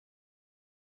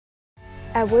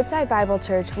At Woodside Bible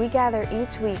Church, we gather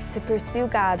each week to pursue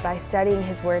God by studying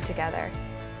His Word together.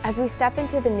 As we step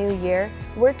into the new year,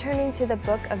 we're turning to the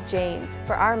book of James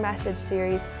for our message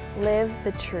series, Live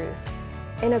the Truth.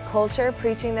 In a culture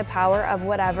preaching the power of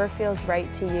whatever feels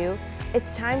right to you,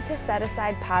 it's time to set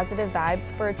aside positive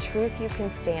vibes for a truth you can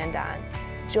stand on.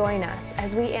 Join us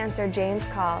as we answer James'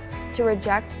 call to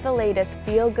reject the latest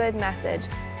feel-good message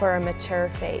for a mature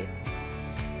faith.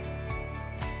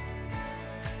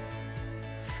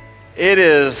 It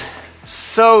is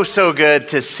so good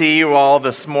to see you all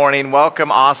this morning.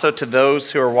 Welcome also to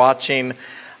those who are watching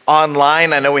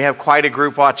online. I know we have quite a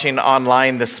group watching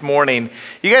online this morning.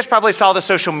 You guys probably saw the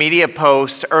social media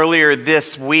post earlier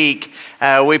this week.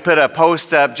 We put a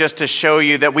post up just to show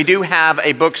you that we do have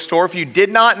a bookstore. If you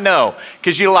did not know,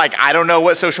 because you're like, I don't know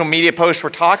what social media post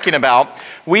we're talking about,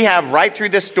 we have right through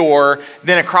this door,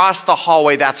 then across the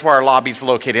hallway, that's where our lobby's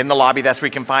located. In the lobby, that's where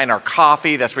we can find our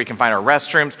coffee, that's where we can find our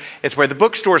restrooms. It's where the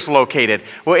bookstore's located.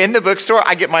 Well, in the bookstore,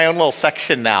 I get my own little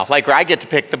section now, like where I get to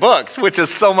pick the books, which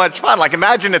is so much fun. Like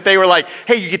imagine if they were like,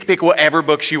 hey, you get to pick whatever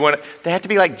books you want. They have to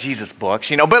be like Jesus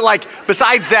books, you know, but like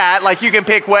besides that, like you can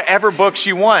pick whatever books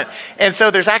you want. And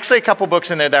so there's actually a couple books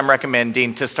in there that I'm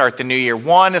recommending to start the new year.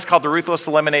 One is called The Ruthless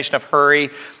Elimination of Hurry.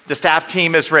 The staff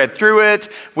team has read through it.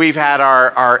 We've had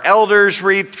our elders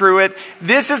read through it.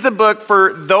 This is the book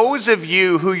for those of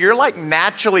you who you're like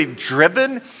naturally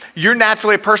driven. You're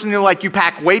naturally a person who like you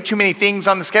pack way too many things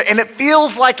on the schedule. And it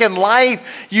feels like in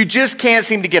life, you just can't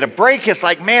seem to get a break. It's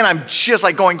like, man, I'm just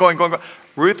like going.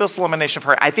 Ruthless Elimination of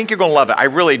Hurry. I think you're going to love it. I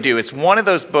really do. It's one of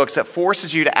those books that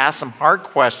forces you to ask some hard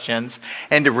questions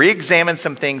and to re-examine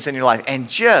some things in your life and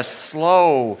just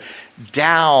slow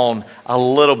down a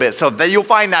little bit. So you'll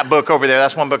find that book over there.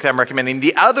 That's one book that I'm recommending.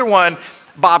 The other one,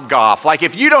 Bob Goff. Like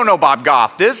if you don't know Bob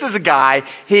Goff, this is a guy,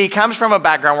 he comes from a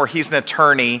background where he's an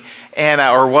attorney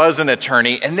or was an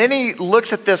attorney. And then he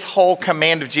looks at this whole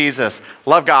command of Jesus,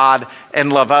 love God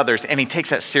and love others. And he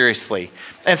takes that seriously.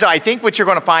 And so I think what you're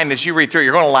going to find as you read through it,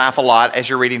 you're going to laugh a lot as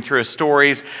you're reading through his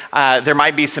stories. There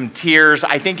might be some tears.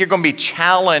 I think you're going to be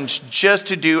challenged just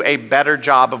to do a better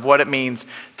job of what it means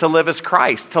to live as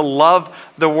Christ, to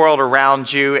love the world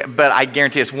around you. But I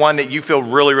guarantee it's one that you feel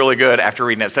really good after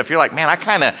reading it. So if you're like, man,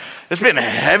 it's been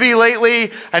heavy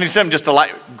lately. I need something just to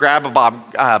grab a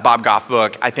Bob Goff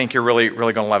book. I think you're really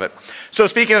going to love it. So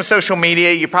speaking of social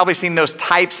media, you've probably seen those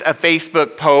types of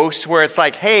Facebook posts where it's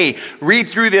like, hey, read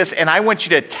through this and I want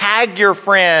you to tag your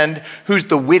friend who's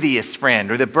the wittiest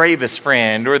friend or the bravest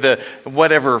friend or the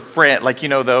whatever friend, like you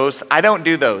know those. I don't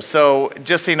do those. So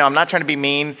just so you know, I'm not trying to be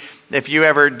mean. If you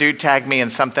ever do tag me in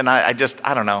something, I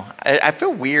don't know. I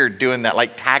feel weird doing that,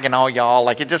 like tagging all y'all.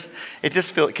 Like it just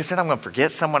feels, because then I'm going to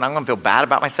forget someone. I'm going to feel bad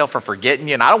about myself for forgetting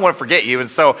you, and I don't want to forget you, and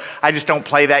so I just don't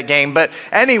play that game. But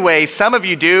anyway, some of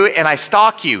you do, and I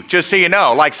stalk you, just so you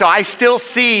know. Like, so I still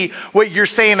see what you're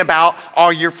saying about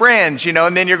all your friends, you know,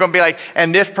 and then you're going to be like,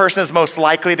 and this person is most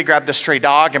likely to grab the stray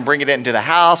dog and bring it into the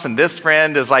house, and this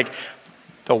friend is like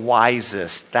the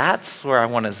wisest. That's where I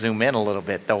want to zoom in a little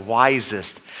bit, the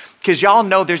wisest. Because y'all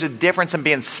know there's a difference in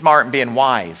being smart and being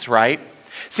wise, right?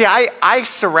 See, I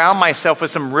surround myself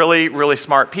with some really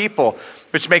smart people,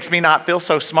 which makes me not feel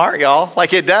so smart, y'all,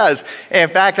 like it does. In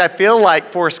fact, I feel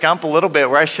like Forrest Gump a little bit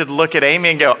where I should look at Amy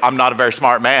and go, I'm not a very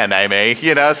smart man, Amy.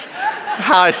 You know, that's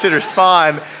how I should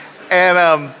respond.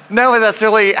 And no, that's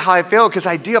really how I feel because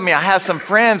I do. I mean, I have some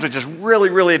friends with just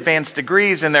really advanced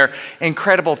degrees and they're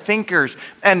incredible thinkers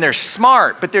and they're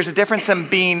smart, but there's a difference in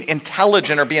being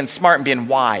intelligent or being smart and being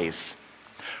wise.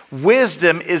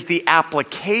 Wisdom is the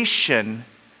application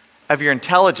of your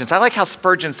intelligence. I like how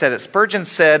Spurgeon said it. Spurgeon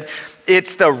said,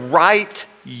 it's the right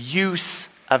use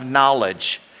of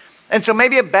knowledge. And so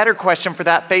maybe a better question for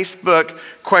that Facebook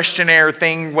questionnaire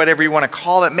thing, whatever you want to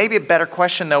call it, maybe a better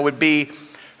question though would be,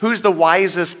 who's the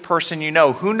wisest person you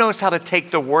know? Who knows how to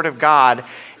take the Word of God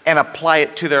and apply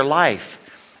it to their life?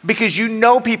 Because you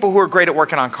know people who are great at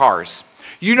working on cars.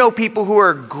 You know people who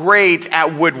are great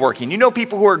at woodworking. You know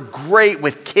people who are great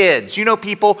with kids. You know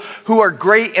people who are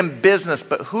great in business.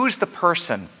 But who's the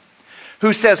person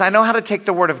who says, I know how to take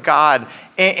the Word of God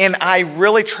and I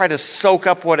really try to soak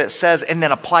up what it says and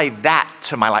then apply that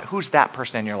to my life? Who's that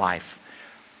person in your life?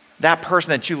 That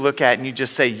person that you look at and you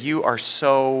just say, you are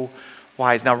so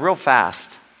wise. Now, real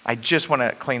fast, I just want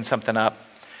to clean something up.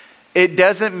 It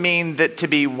doesn't mean that to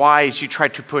be wise, you try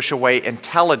to push away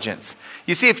intelligence.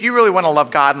 You see, if you really want to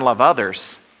love God and love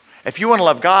others, if you want to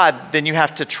love God, then you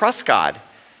have to trust God.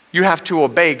 You have to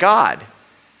obey God.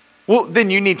 Well, then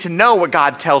you need to know what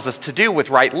God tells us to do with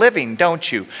right living,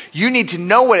 don't you? You need to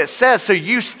know what it says, so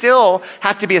you still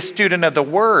have to be a student of the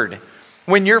Word.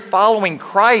 When you're following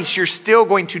Christ, you're still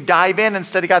going to dive in and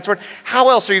study God's word. How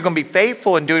else are you going to be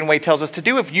faithful in doing what he tells us to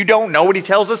do if you don't know what he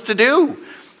tells us to do?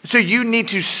 So you need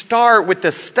to start with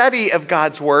the study of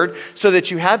God's word so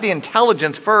that you have the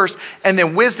intelligence first, and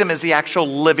then wisdom is the actual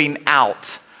living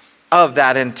out of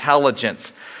that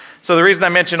intelligence. So the reason I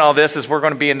mention all this is we're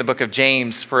going to be in the book of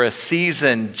James for a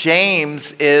season.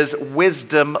 James is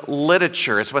wisdom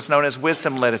literature. It's what's known as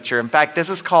wisdom literature. In fact, this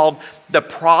is called the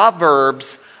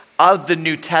Proverbs of the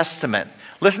New Testament.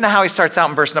 Listen to how he starts out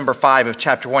in verse number 5 of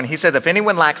chapter 1. He said, if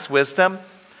anyone lacks wisdom,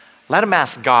 let him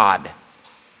ask God.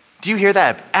 Do you hear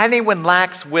that? If anyone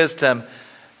lacks wisdom,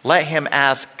 let him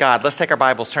ask God. Let's take our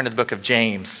Bibles, turn to the book of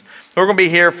James. We're going to be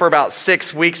here for about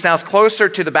 6 weeks now. It's closer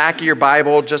to the back of your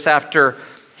Bible, just after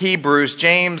Hebrews,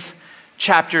 James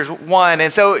chapter 1.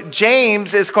 And so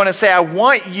James is going to say, I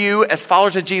want you as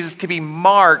followers of Jesus to be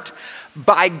marked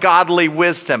by godly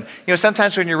wisdom. You know,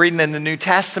 sometimes when you're reading in the New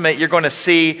Testament, you're going to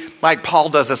see, like Paul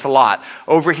does this a lot.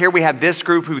 Over here we have this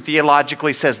group who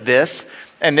theologically says this,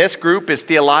 and this group is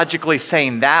theologically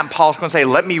saying that, and Paul's going to say,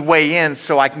 let me weigh in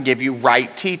so I can give you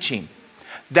right teaching.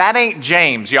 That ain't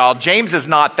James, y'all. James is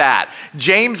not that.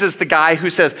 James is the guy who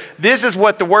says, this is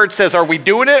what the word says. Are we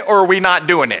doing it or are we not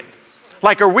doing it?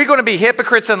 Like, are we going to be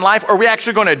hypocrites in life, or are we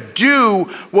actually going to do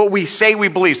what we say we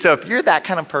believe? So if you're that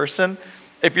kind of person,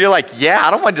 if you're like, yeah, I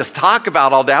don't want to just talk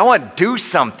about all day. I want to do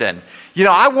something. You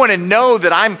know, I want to know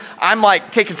that I'm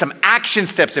like taking some action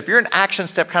steps. If you're an action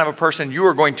step kind of a person, you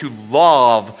are going to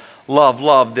love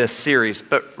this series.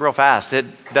 But real fast, it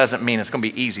doesn't mean it's going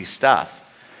to be easy stuff.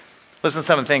 Listen to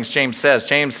some of the things James says.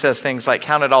 James says things like,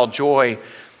 count it all joy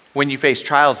when you face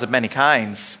trials of many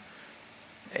kinds.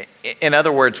 In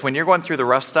other words, when you're going through the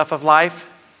rough stuff of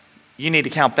life, you need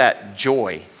to count that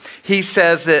joy. He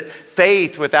says that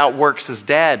faith without works is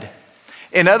dead.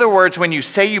 In other words, when you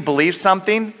say you believe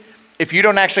something, if you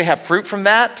don't actually have fruit from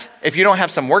that, if you don't have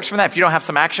some works from that, if you don't have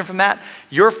some action from that,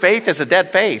 your faith is a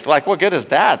dead faith. Like, what good is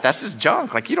that? That's just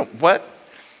junk. Like, what?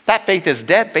 That faith is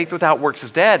dead. Faith without works is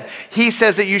dead. He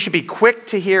says that you should be quick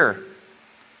to hear,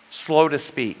 slow to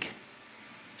speak,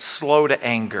 slow to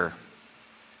anger.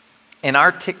 In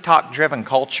our TikTok-driven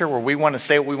culture where we want to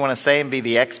say what we want to say and be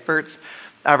the experts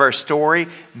of our story,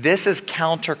 this is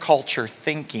counterculture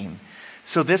thinking.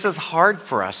 So this is hard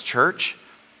for us, church.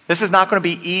 This is not going to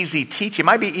be easy teaching. It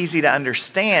might be easy to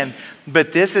understand,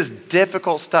 but this is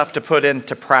difficult stuff to put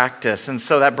into practice. And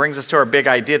so that brings us to our big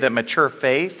idea that mature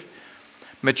faith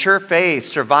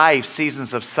survives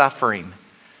seasons of suffering.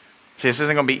 See, this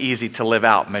isn't going to be easy to live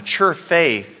out. Mature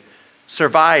faith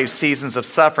survives seasons of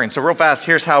suffering. So real fast,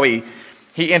 here's how he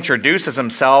introduces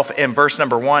himself in verse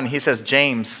number 1. He says,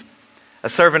 James, a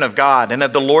servant of God and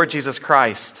of the Lord Jesus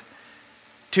Christ,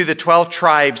 to the 12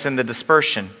 tribes in the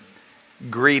dispersion,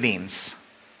 greetings.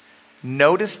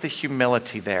 Notice the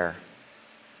humility there.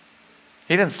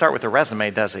 He doesn't start with a resume,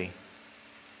 does he?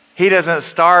 He doesn't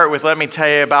start with, let me tell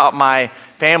you about my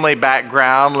family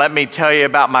background, let me tell you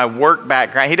about my work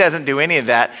background. He doesn't do any of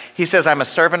that. He says, I'm a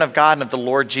servant of God and of the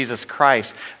Lord Jesus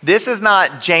Christ. This is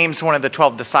not James, one of the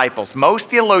 12 disciples. Most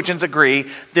theologians agree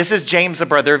this is James, the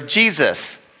brother of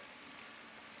Jesus.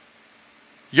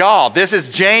 Y'all, this is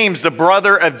James, the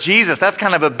brother of Jesus. That's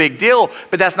kind of a big deal,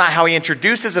 but that's not how he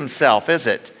introduces himself, is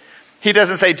it? He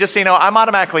doesn't say, just so you know, I'm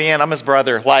automatically in, I'm his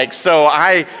brother. Like, so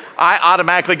I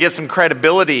automatically get some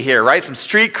credibility here, right? Some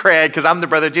street cred because I'm the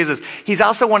brother of Jesus. He's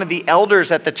also one of the elders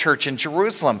at the church in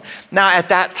Jerusalem. Now, at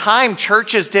that time,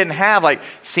 churches didn't have like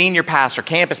senior pastor,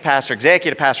 campus pastor,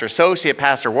 executive pastor, associate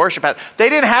pastor, worship pastor. They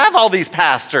didn't have all these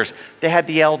pastors. They had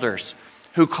the elders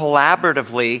who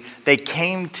collaboratively, they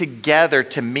came together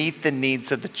to meet the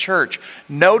needs of the church.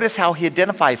 Notice how he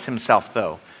identifies himself,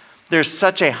 though. There's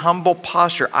such a humble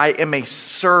posture. I am a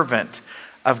servant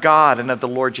of God and of the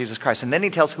Lord Jesus Christ. And then he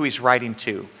tells who he's writing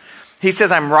to. He says,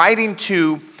 I'm writing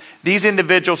to these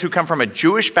individuals who come from a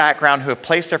Jewish background, who have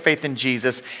placed their faith in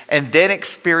Jesus, and then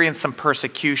experienced some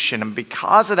persecution. And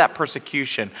because of that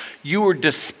persecution, you were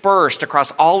dispersed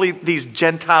across all these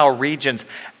Gentile regions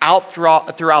out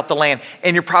throughout the land.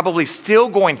 And you're probably still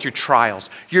going through trials.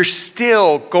 You're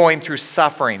still going through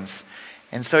sufferings.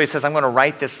 And so he says, I'm going to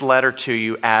write this letter to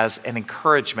you as an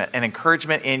encouragement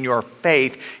in your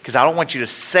faith, because I don't want you to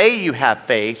say you have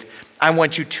faith. I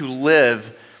want you to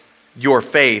live your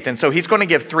faith. And so he's going to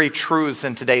give 3 truths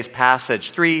in today's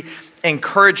passage, 3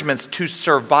 encouragements to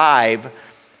survive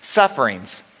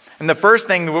sufferings. And the first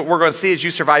thing we're going to see is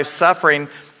you survive suffering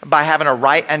by having a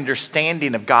right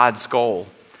understanding of God's goal,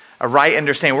 a right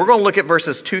understanding. We're going to look at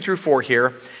verses 2 through 4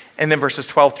 here, and then verses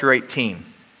 12 through 18.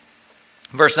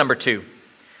 Verse number 2.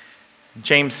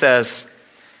 James says,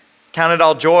 Count it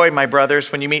all joy, my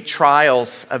brothers, when you meet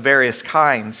trials of various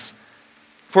kinds.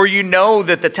 For you know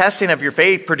that the testing of your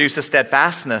faith produces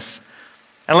steadfastness.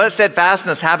 And let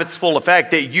steadfastness have its full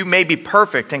effect, that you may be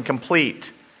perfect and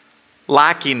complete,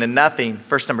 lacking in nothing.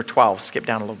 Verse number 12, skip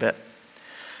down a little bit.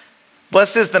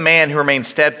 Blessed is the man who remains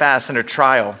steadfast under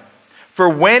trial. For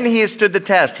when he has stood the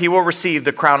test, he will receive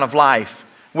the crown of life,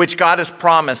 which God has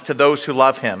promised to those who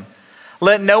love him.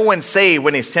 Let no one say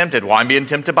when he's tempted, well, I'm being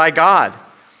tempted by God.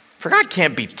 For God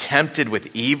can't be tempted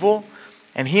with evil,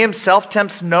 and he himself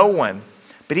tempts no one.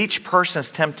 But each person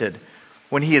is tempted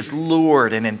when he is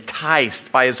lured and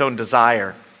enticed by his own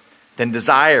desire. Then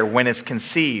desire, when it's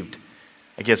conceived,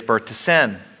 it gives birth to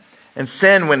sin. And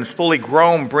sin, when it's fully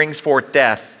grown, brings forth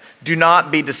death. Do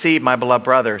not be deceived, my beloved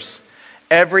brothers.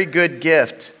 Every good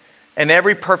gift and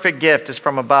every perfect gift is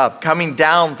from above, coming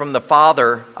down from the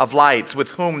Father of lights, with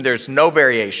whom there's no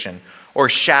variation or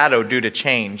shadow due to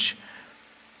change.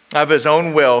 Of his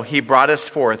own will, he brought us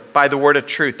forth by the word of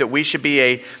truth, that we should be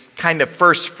a kind of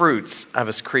first fruits of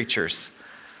his creatures.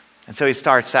 And so he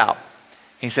starts out.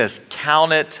 He says,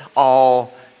 count it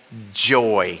all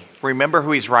joy. Remember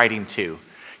who he's writing to.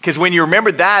 Because when you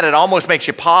remember that, it almost makes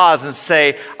you pause and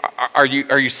say, are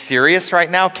you serious right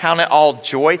now? Count it all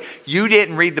joy. You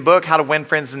didn't read the book, How to Win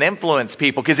Friends and Influence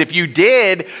People. Because if you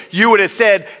did, you would have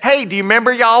said, hey, do you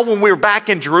remember, y'all, when we were back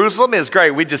in Jerusalem? It was great.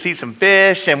 We'd just eat some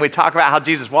fish and we'd talk about how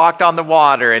Jesus walked on the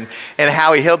water and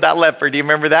how he healed that leper. Do you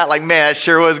remember that? Like, man, it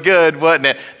sure was good, wasn't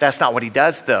it? That's not what he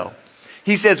does, though.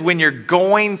 He says when you're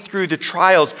going through the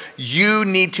trials, you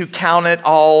need to count it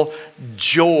all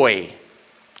joy.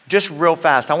 Just real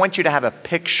fast, I want you to have a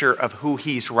picture of who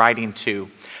he's writing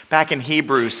to. Back in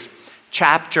Hebrews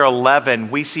chapter 11,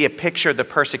 we see a picture of the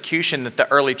persecution that the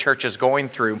early church is going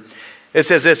through. It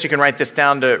says this, you can write this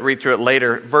down to read through it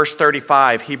later. Verse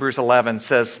 35, Hebrews 11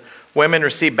 says, women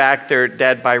received back their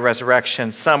dead by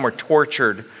resurrection. Some were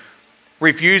tortured,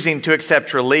 refusing to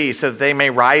accept release so that they may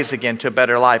rise again to a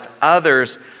better life.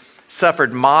 Others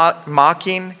suffered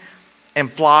mocking and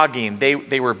flogging. They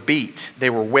were beat, they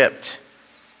were whipped,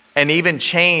 and even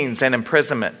chains and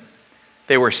imprisonment.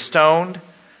 They were stoned.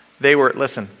 They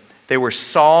were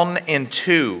sawn in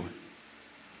two.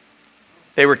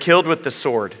 They were killed with the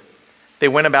sword. They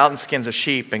went about in skins of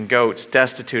sheep and goats,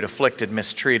 destitute, afflicted,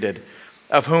 mistreated,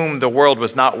 of whom the world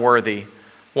was not worthy,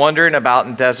 wandering about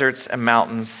in deserts and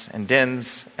mountains and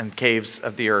dens and caves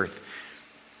of the earth.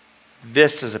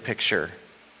 This is a picture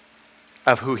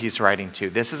of who he's writing to.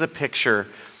 This is a picture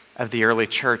of the early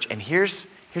church. And here's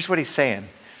what he's saying.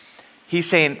 He's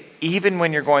saying, even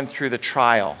when you're going through the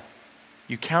trial,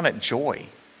 you count it joy.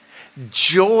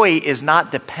 Joy is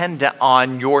not dependent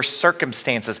on your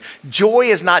circumstances. Joy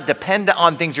is not dependent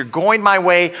on things you're going my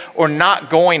way or not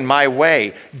going my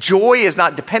way. Joy is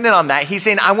not dependent on that. He's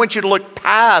saying, I want you to look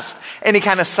past any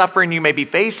kind of suffering you may be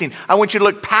facing. I want you to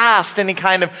look past any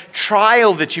kind of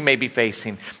trial that you may be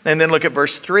facing. And then look at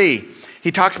verse 3.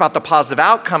 He talks about the positive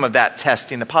outcome of that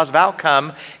testing. The positive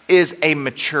outcome is a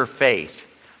mature faith.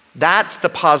 That's the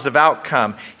positive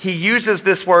outcome. He uses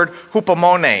this word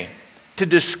hupomone to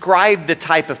describe the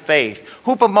type of faith.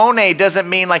 Hupomone doesn't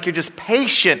mean like you're just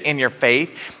patient in your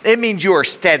faith. It means you are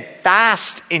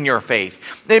steadfast in your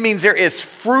faith. It means there is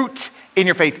fruit in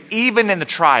your faith, even in the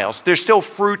trials. There's still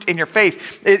fruit in your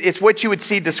faith. It's what you would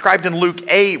see described in Luke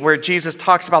 8, where Jesus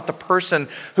talks about the person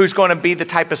who's going to be the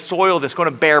type of soil that's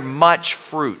going to bear much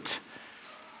fruit.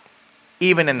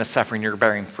 Even in the suffering, you're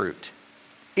bearing fruit.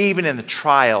 Even in the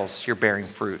trials, you're bearing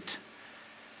fruit.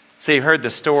 So you've heard the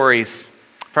stories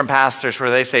from pastors where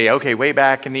they say, okay, way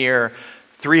back in the year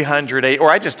 308, or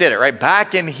I just did it, right?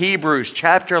 Back in Hebrews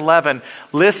chapter 11,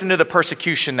 listen to the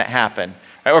persecution that happened.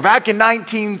 Right? Or back in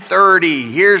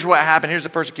 1930, here's what happened. Here's the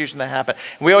persecution that happened.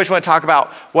 And we always want to talk about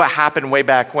what happened way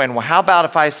back when. Well, how about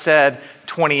if I said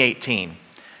 2018?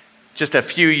 Just a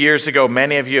few years ago,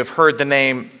 many of you have heard the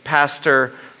name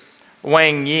Pastor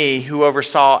Wang Yi, who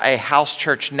oversaw a house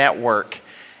church network.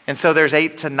 And so there's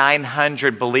 800 to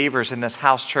 900 believers in this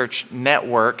house church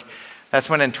network. That's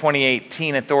when in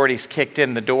 2018, authorities kicked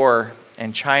in the door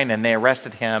in China and they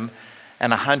arrested him and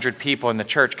 100 people in the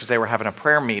church because they were having a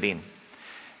prayer meeting.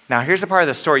 Now, here's the part of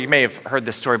the story. You may have heard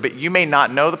this story, but you may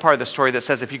not know the part of the story that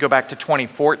says if you go back to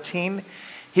 2014,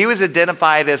 he was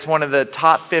identified as one of the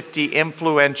top 50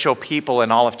 influential people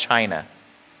in all of China.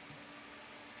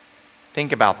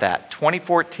 Think about that.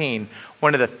 2014,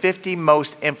 one of the 50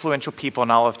 most influential people in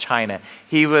all of China.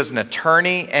 He was an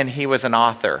attorney and he was an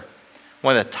author.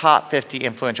 One of the top 50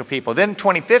 influential people. Then in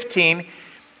 2015,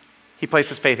 he placed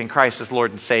his faith in Christ as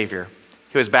Lord and Savior.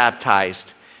 He was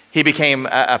baptized. He became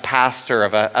a pastor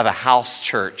of a house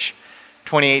church.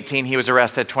 2018, he was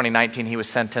arrested. 2019, he was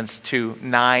sentenced to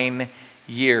 9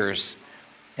 years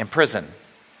in prison.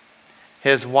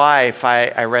 His wife,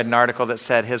 I read an article that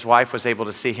said his wife was able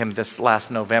to see him this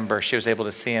last November. She was able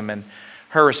to see him, and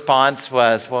her response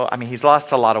was, well, I mean, he's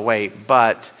lost a lot of weight,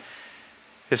 but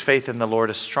his faith in the Lord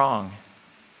is strong.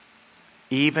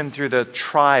 Even through the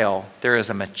trial, there is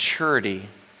a maturity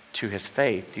to his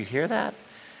faith. Do you hear that?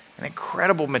 An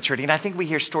incredible maturity. And I think we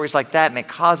hear stories like that, and it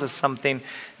causes something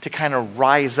to kind of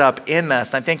rise up in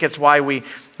us. And I think it's why we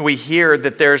hear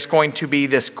that there's going to be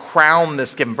this crown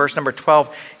that's given. Verse number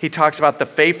 12, he talks about the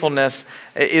faithfulness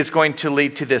is going to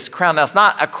lead to this crown. Now, it's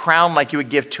not a crown like you would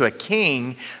give to a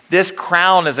king. This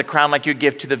crown is a crown like you would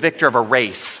give to the victor of a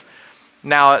race.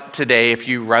 Now, today, if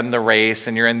you run the race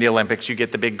and you're in the Olympics, you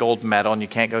get the big gold medal and you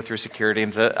can't go through security.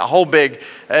 And it's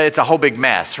a whole big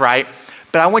mess, right?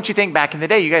 But I want you to think back in the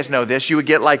day, you guys know this, you would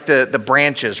get like the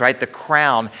branches, right? The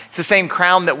crown. It's the same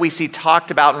crown that we see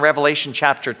talked about in Revelation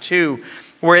chapter 2,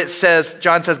 where it says,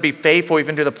 John says, be faithful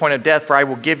even to the point of death, for I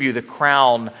will give you the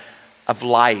crown of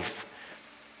life.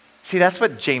 See, that's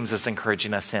what James is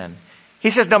encouraging us in. He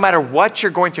says, no matter what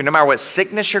you're going through, no matter what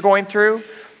sickness you're going through,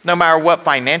 no matter what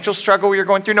financial struggle you're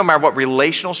going through, no matter what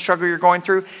relational struggle you're going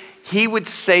through, he would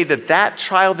say that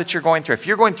trial that you're going through, if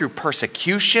you're going through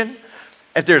persecution,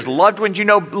 if there's loved ones,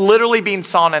 literally being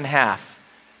sawn in half,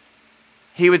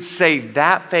 he would say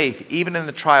that faith, even in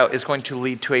the trial, is going to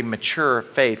lead to a mature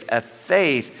faith, a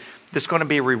faith that's going to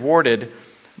be rewarded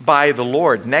by the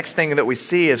Lord. Next thing that we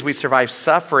see is we survive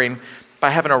suffering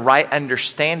by having a right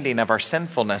understanding of our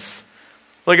sinfulness.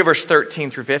 Look at verse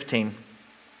 13 through 15.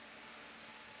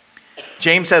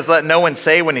 James says, let no one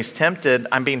say when he's tempted,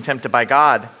 I'm being tempted by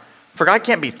God. For God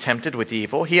can't be tempted with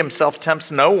evil. He himself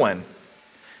tempts no one.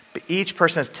 But each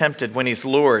person is tempted when he's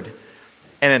lured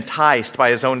and enticed by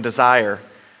his own desire.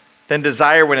 Then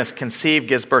desire, when it's conceived,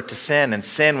 gives birth to sin. And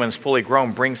sin, when it's fully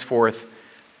grown, brings forth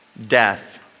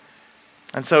death.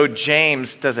 And so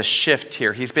James does a shift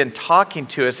here. He's been talking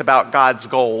to us about God's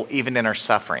goal, even in our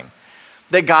suffering.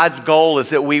 That God's goal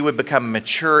is that we would become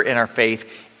mature in our faith,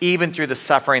 even through the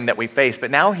suffering that we face. But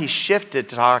now he's shifted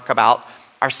to talk about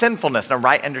our sinfulness and a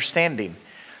right understanding.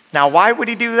 Now, why would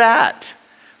he do that?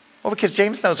 Well, because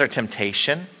James knows our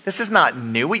temptation. This is not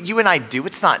new. What you and I do,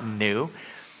 it's not new.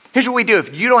 Here's what we do.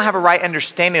 If you don't have a right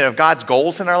understanding of God's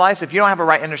goals in our lives, if you don't have a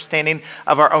right understanding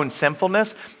of our own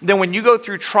sinfulness, then when you go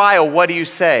through trial, what do you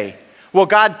say? Well,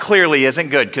 God clearly isn't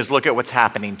good because look at what's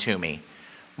happening to me.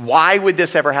 Why would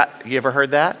this ever happen? You ever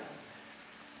heard that?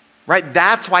 Right?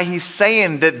 That's why he's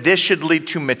saying that this should lead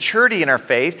to maturity in our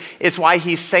faith. It's why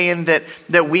he's saying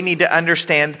that we need to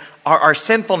understand our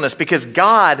sinfulness, because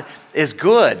God is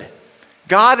good.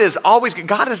 God is always good.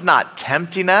 God is not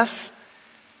tempting us.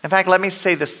 In fact, let me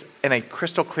say this in a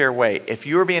crystal clear way. If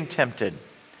you are being tempted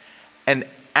in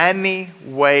any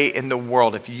way in the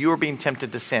world, if you are being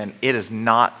tempted to sin, it is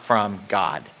not from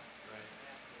God.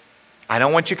 I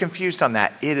don't want you confused on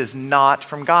that. It is not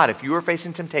from God. If you are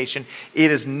facing temptation, it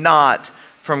is not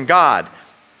from God.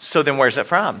 So then where's it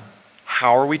from?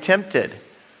 How are we tempted?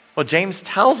 Well, James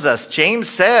tells us. James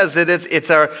says that it's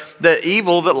the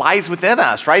evil that lies within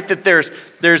us, right? That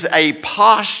there's a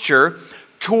posture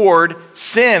toward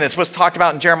sin. It's what's talked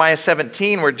about in Jeremiah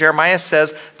 17, where Jeremiah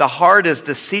says, the heart is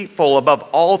deceitful above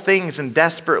all things and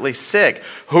desperately sick.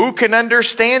 Who can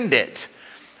understand it?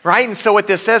 Right? And so what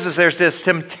this says is there's this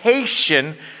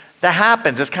temptation that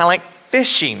happens. It's kind of like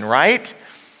fishing, right?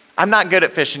 I'm not good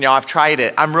at fishing, y'all. I've tried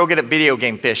it. I'm real good at video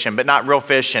game fishing, but not real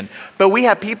fishing. But we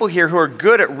have people here who are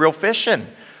good at real fishing.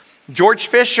 George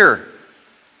Fisher.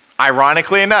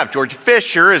 Ironically enough, George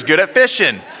Fisher is good at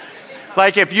fishing.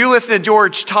 Like if you listen to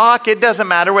George talk, it doesn't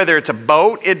matter whether it's a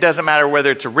boat, it doesn't matter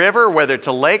whether it's a river, whether it's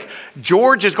a lake.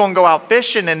 George is going to go out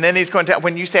fishing, and then he's going to,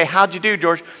 when you say, how'd you do,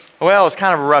 George? Well, it's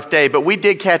kind of a rough day, but we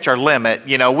did catch our limit.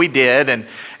 We did. And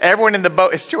everyone in the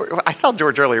boat, it's George. I saw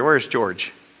George earlier. Where's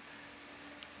George?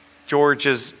 George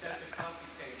is,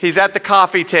 he's at the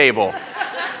coffee table.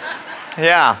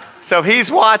 Yeah. So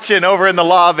he's watching over in the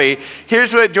lobby.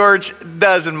 Here's what George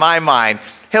does in my mind.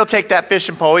 He'll take that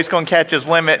fishing pole, he's going to catch his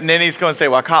limit, and then he's going to say,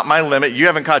 well, I caught my limit, you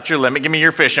haven't caught your limit, give me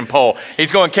your fishing pole.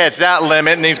 He's going to catch that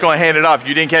limit, and he's going to hand it off.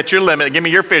 You didn't catch your limit, give me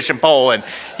your fishing pole. And,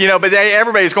 but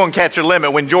everybody's going to catch their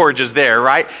limit when George is there,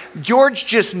 right? George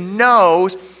just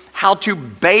knows how to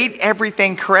bait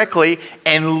everything correctly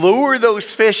and lure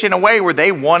those fish in a way where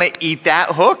they want to eat that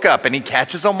hook up, and he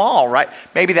catches them all, right?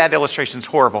 Maybe that illustration's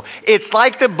horrible. It's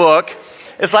like the book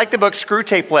Screw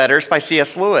Tape Letters by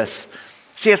C.S. Lewis.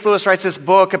 C.S. Lewis writes this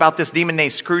book about this demon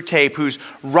named Screwtape who's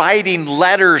writing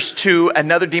letters to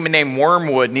another demon named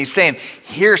Wormwood. And he's saying,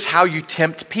 here's how you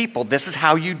tempt people. This is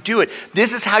how you do it.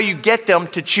 This is how you get them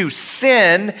to choose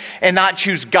sin and not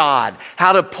choose God.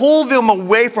 How to pull them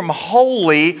away from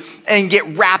holy and get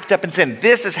wrapped up in sin.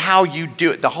 This is how you do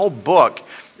it. The whole book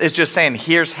is just saying,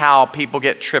 here's how people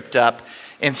get tripped up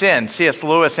in sin. C.S.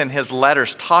 Lewis in his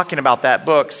letters talking about that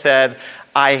book said,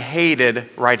 I hated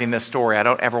writing this story. I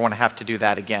don't ever want to have to do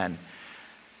that again.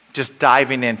 Just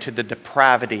diving into the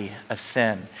depravity of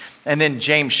sin. And then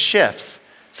James shifts.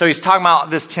 So he's talking about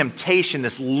this temptation,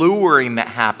 this luring that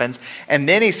happens. And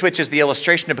then he switches the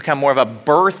illustration to become more of a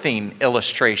birthing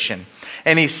illustration.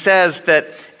 And he says that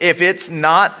if it's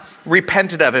not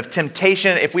repented of,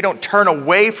 if we don't turn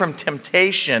away from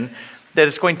temptation, that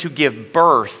it's going to give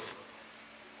birth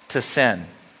to sin.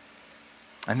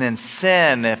 And then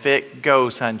sin, if it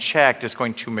goes unchecked, is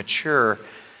going to mature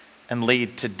and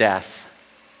lead to death.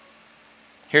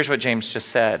 Here's what James just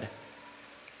said.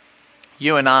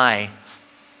 You and I,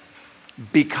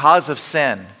 because of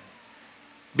sin,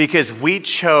 because we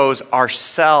chose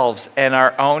ourselves and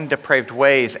our own depraved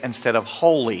ways instead of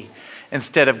holy,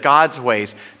 instead of God's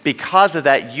ways, because of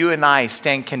that, you and I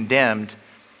stand condemned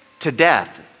to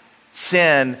death.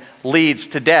 Sin leads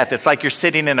to death. It's like you're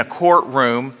sitting in a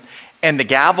courtroom and the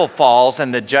gavel falls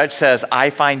and the judge says,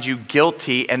 I find you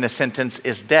guilty, and the sentence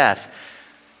is death.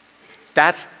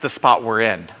 That's the spot we're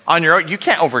in. On your own, you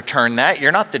can't overturn that.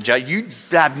 You're not the judge. You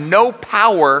have no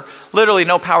power, literally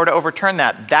no power to overturn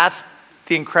that. That's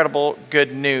the incredible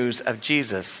good news of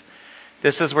Jesus.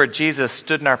 This is where Jesus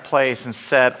stood in our place and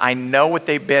said, I know what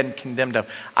they've been condemned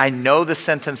of. I know the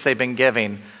sentence they've been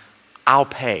giving. I'll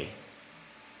pay.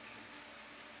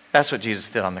 That's what Jesus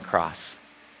did on the cross.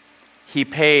 He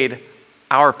paid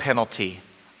our penalty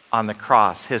on the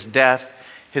cross. His death,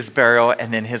 his burial,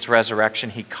 and then his resurrection.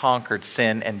 He conquered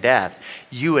sin and death.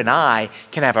 You and I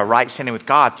can have a right standing with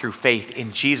God through faith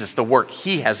in Jesus, the work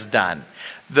he has done.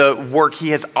 The work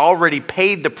he has already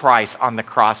paid the price on the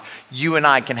cross. You and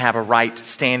I can have a right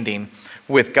standing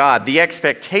with God. The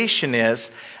expectation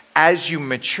is, as you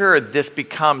mature, this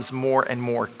becomes more and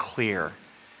more clear.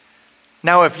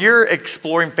 Now, if you're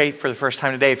exploring faith for the first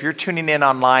time today, if you're tuning in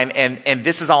online and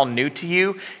this is all new to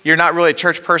you, you're not really a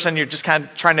church person, you're just kind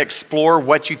of trying to explore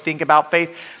what you think about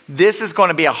faith, this is going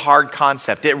to be a hard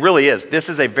concept. It really is. This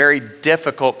is a very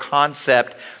difficult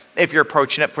concept if you're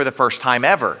approaching it for the first time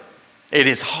ever. It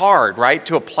is hard, right,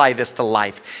 to apply this to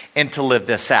life and to live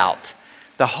this out.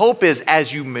 The hope is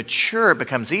as you mature, it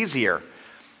becomes easier.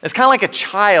 It's kind of like a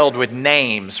child with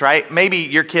names, right? Maybe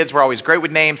your kids were always great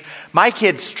with names. My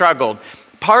kids struggled,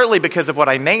 partly because of what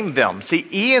I named them. See,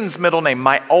 Ian's middle name,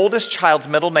 my oldest child's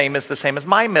middle name is the same as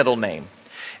my middle name.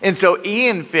 And so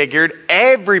Ian figured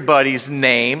everybody's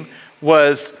name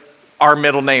was our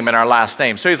middle name and our last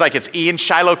name. So he's like, it's Ian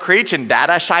Shiloh Creech and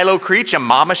Dada Shiloh Creech and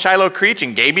Mama Shiloh Creech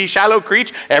and Gaby Shiloh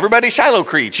Creech. Everybody Shiloh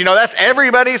Creech. You know, that's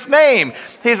everybody's name.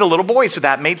 He's a little boy, so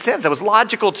that made sense. That was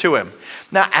logical to him.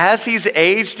 Now, as he's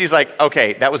aged, he's like,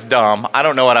 okay, that was dumb. I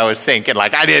don't know what I was thinking.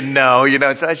 Like, I didn't know, you know.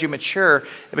 And so as you mature,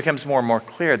 it becomes more and more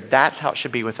clear. That's how it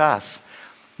should be with us.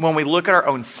 When we look at our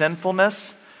own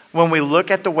sinfulness, when we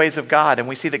look at the ways of God and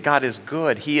we see that God is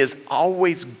good, he is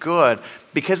always good.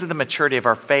 Because of the maturity of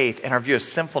our faith and our view of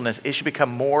sinfulness, it should become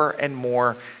more and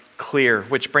more clear,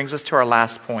 which brings us to our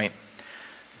last point.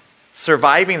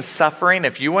 Surviving suffering,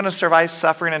 if you want to survive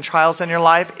suffering and trials in your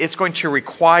life, it's going to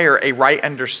require a right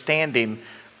understanding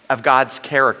of God's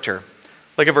character.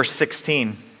 Look at verse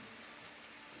 16.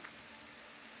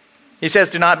 He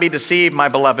says, do not be deceived, my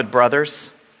beloved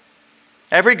brothers.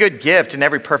 Every good gift and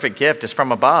every perfect gift is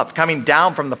from above, coming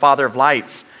down from the Father of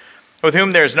lights, with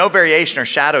whom there is no variation or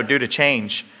shadow due to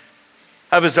change.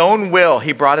 Of his own will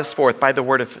he brought us forth by the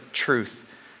word of truth,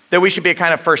 that we should be a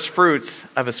kind of first fruits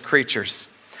of his creatures.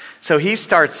 So he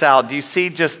starts out, do you see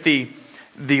just the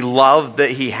love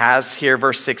that he has here,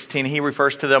 verse 16? He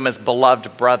refers to them as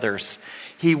beloved brothers.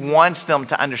 He wants them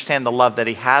to understand the love that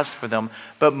he has for them,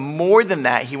 but more than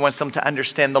that, he wants them to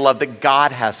understand the love that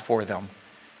God has for them.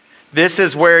 This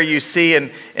is where you see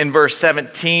in verse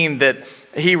 17 that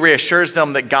he reassures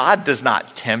them that God does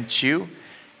not tempt you.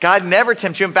 God never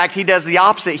tempts you. In fact, he does the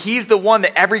opposite. He's the one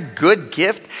that every good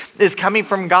gift is coming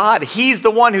from God. He's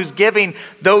the one who's giving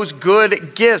those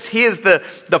good gifts. He is the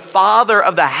Father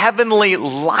of the heavenly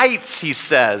lights, he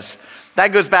says.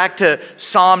 That goes back to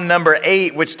Psalm number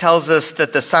 8, which tells us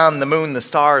that the sun, the moon, the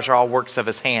stars are all works of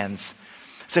his hands.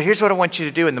 So here's what I want you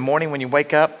to do in the morning when you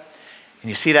wake up and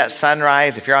you see that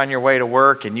sunrise. If you're on your way to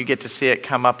work and you get to see it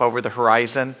come up over the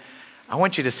horizon, I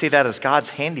want you to see that as God's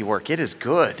handiwork. It is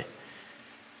good.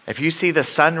 If you see the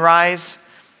sunrise,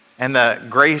 and the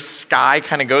gray sky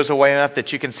kind of goes away enough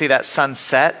that you can see that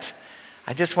sunset,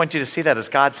 I just want you to see that as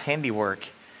God's handiwork.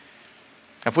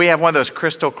 If we have one of those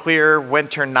crystal clear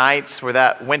winter nights where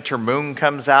that winter moon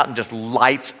comes out and just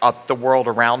lights up the world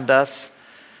around us,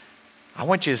 I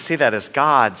want you to see that as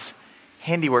God's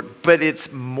handiwork. But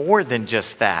it's more than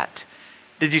just that.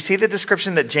 Did you see the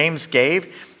description that James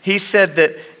gave? He said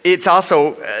that it's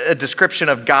also a description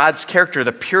of God's character,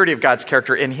 the purity of God's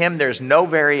character. In him, there's no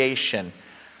variation.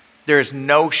 There's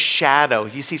no shadow.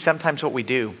 You see, sometimes what we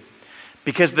do,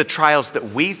 because of the trials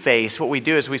that we face, what we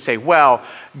do is we say, well,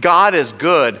 God is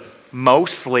good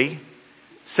mostly,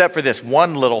 except for this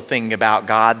one little thing about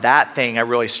God, that thing I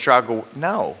really struggle with.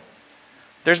 No,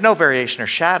 there's no variation or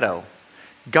shadow.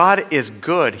 God is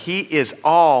good. He is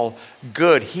all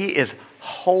good. He is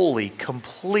holy,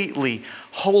 completely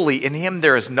holy. In him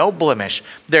there is no blemish.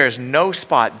 There is no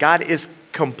spot. God is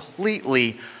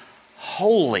completely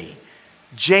holy.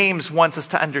 James wants us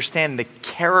to understand the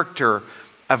character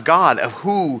of God, of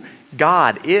who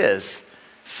God is.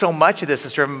 So much of this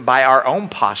is driven by our own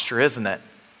posture, isn't it?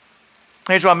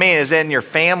 Here's what I mean, is in your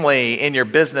family, in your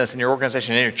business, in your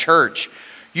organization, in your church,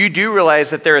 you do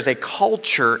realize that there is a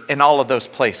culture in all of those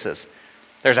places.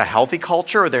 There's a healthy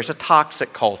culture or there's a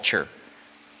toxic culture.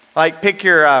 Like pick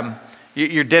your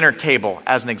dinner table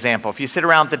as an example. If you sit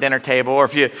around at the dinner table, or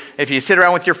if you sit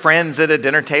around with your friends at a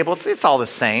dinner table, it's all the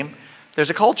same. There's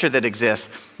a culture that exists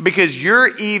because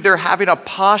you're either having a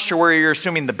posture where you're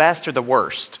assuming the best or the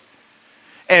worst.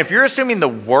 And if you're assuming the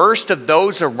worst of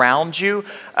those around you,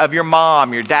 of your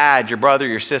mom, your dad, your brother,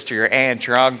 your sister, your aunt,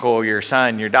 your uncle, your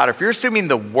son, your daughter, if you're assuming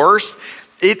the worst,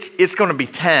 it's going to be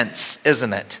tense,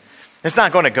 isn't it? It's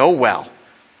not going to go well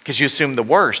because you assume the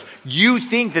worst. You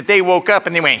think that they woke up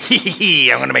and they went,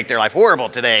 hee, I'm going to make their life horrible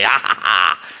today.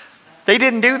 They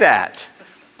didn't do that.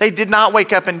 They did not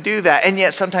wake up and do that. And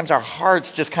yet sometimes our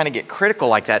hearts just kind of get critical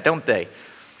like that, don't they?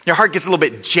 Your heart gets a little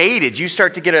bit jaded. You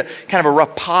start to get a kind of a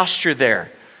rough posture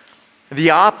there. The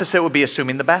opposite would be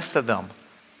assuming the best of them.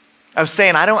 Of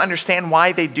saying, I don't understand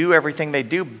why they do everything they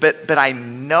do, but I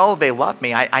know they love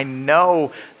me. I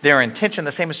know their intention.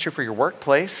 The same is true for your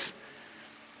workplace.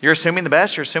 You're assuming the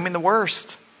best, you're assuming the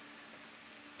worst.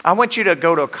 I want you to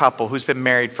go to a couple who's been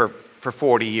married for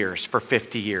 40 years, for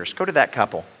 50 years. Go to that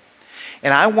couple.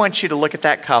 And I want you to look at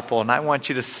that couple and I want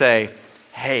you to say,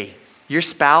 hey, your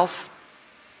spouse,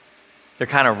 they're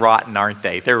kind of rotten, aren't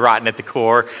they? They're rotten at the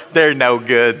core. They're no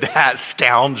good, that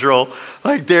scoundrel.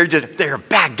 Like they're a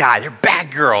bad guy, they're a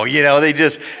bad girl.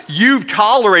 You've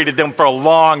tolerated them for a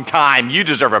long time. You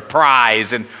deserve a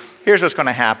prize. And here's what's going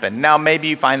to happen. Now, maybe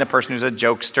you find the person who's a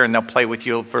jokester and they'll play with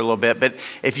you for a little bit. But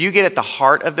if you get at the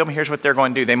heart of them, here's what they're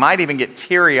going to do. They might even get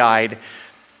teary-eyed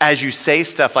as you say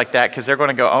stuff like that because they're going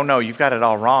to go, oh no, you've got it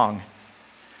all wrong.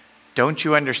 Don't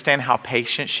you understand how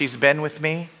patient she's been with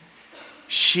me?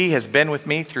 She has been with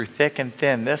me through thick and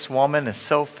thin. This woman is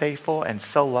so faithful and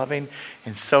so loving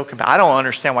and so compassionate. I don't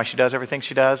understand why she does everything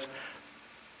she does,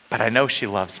 but I know she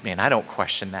loves me and I don't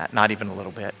question that, not even a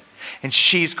little bit. And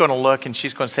she's going to look and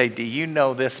she's going to say, do you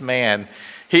know this man?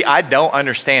 I don't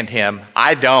understand him.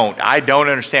 I don't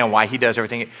understand why he does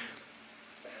everything.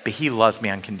 But he loves me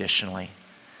unconditionally.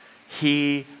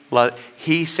 He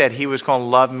said he was going to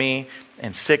love me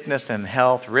in sickness and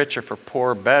health, richer for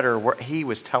poor, better. He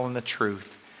was telling the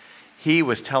truth. He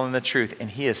was telling the truth, and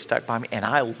he has stuck by me. And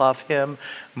I love him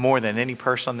more than any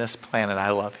person on this planet. I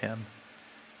love him.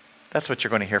 That's what you're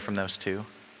going to hear from those two.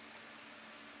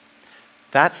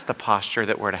 That's the posture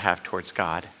that we're to have towards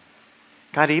God.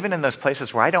 God, even in those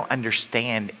places where I don't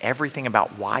understand everything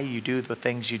about why you do the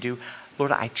things you do,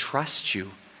 Lord, I trust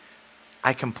you.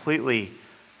 I completely,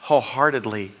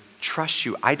 wholeheartedly trust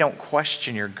you. I don't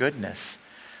question your goodness.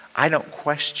 I don't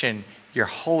question your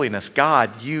holiness.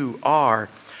 God, you are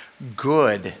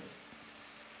good.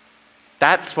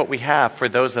 That's what we have for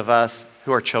those of us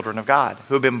who are children of God,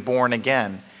 who have been born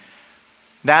again.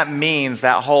 That means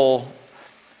that whole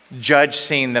judge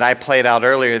scene that I played out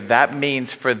earlier, that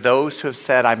means for those who have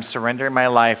said, I'm surrendering my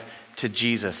life to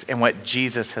Jesus and what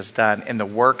Jesus has done in the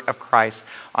work of Christ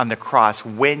on the cross.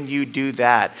 When you do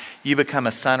that, you become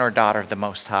a son or daughter of the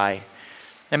Most High.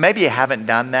 And maybe you haven't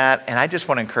done that, and I just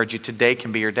want to encourage you, today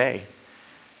can be your day.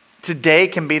 Today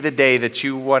can be the day that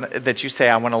you say,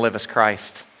 I want to live as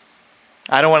Christ.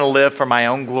 I don't want to live for my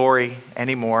own glory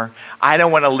anymore. I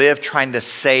don't want to live trying to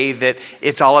say that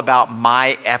it's all about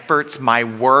my efforts, my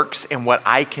works, and what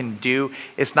I can do.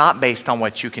 It's not based on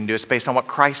what you can do. It's based on what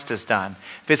Christ has done.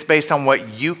 If it's based on what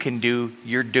you can do,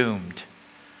 you're doomed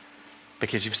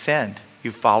because you've sinned.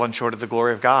 You've fallen short of the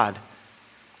glory of God.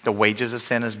 The wages of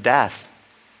sin is death.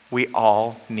 We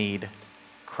all need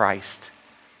Christ.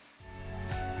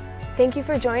 Thank you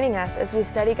for joining us as we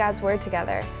study God's Word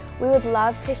together. We would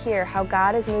love to hear how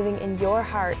God is moving in your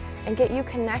heart and get you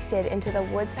connected into the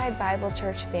Woodside Bible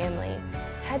Church family.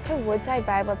 Head to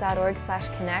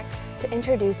woodsidebible.org/connect to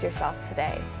introduce yourself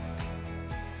today.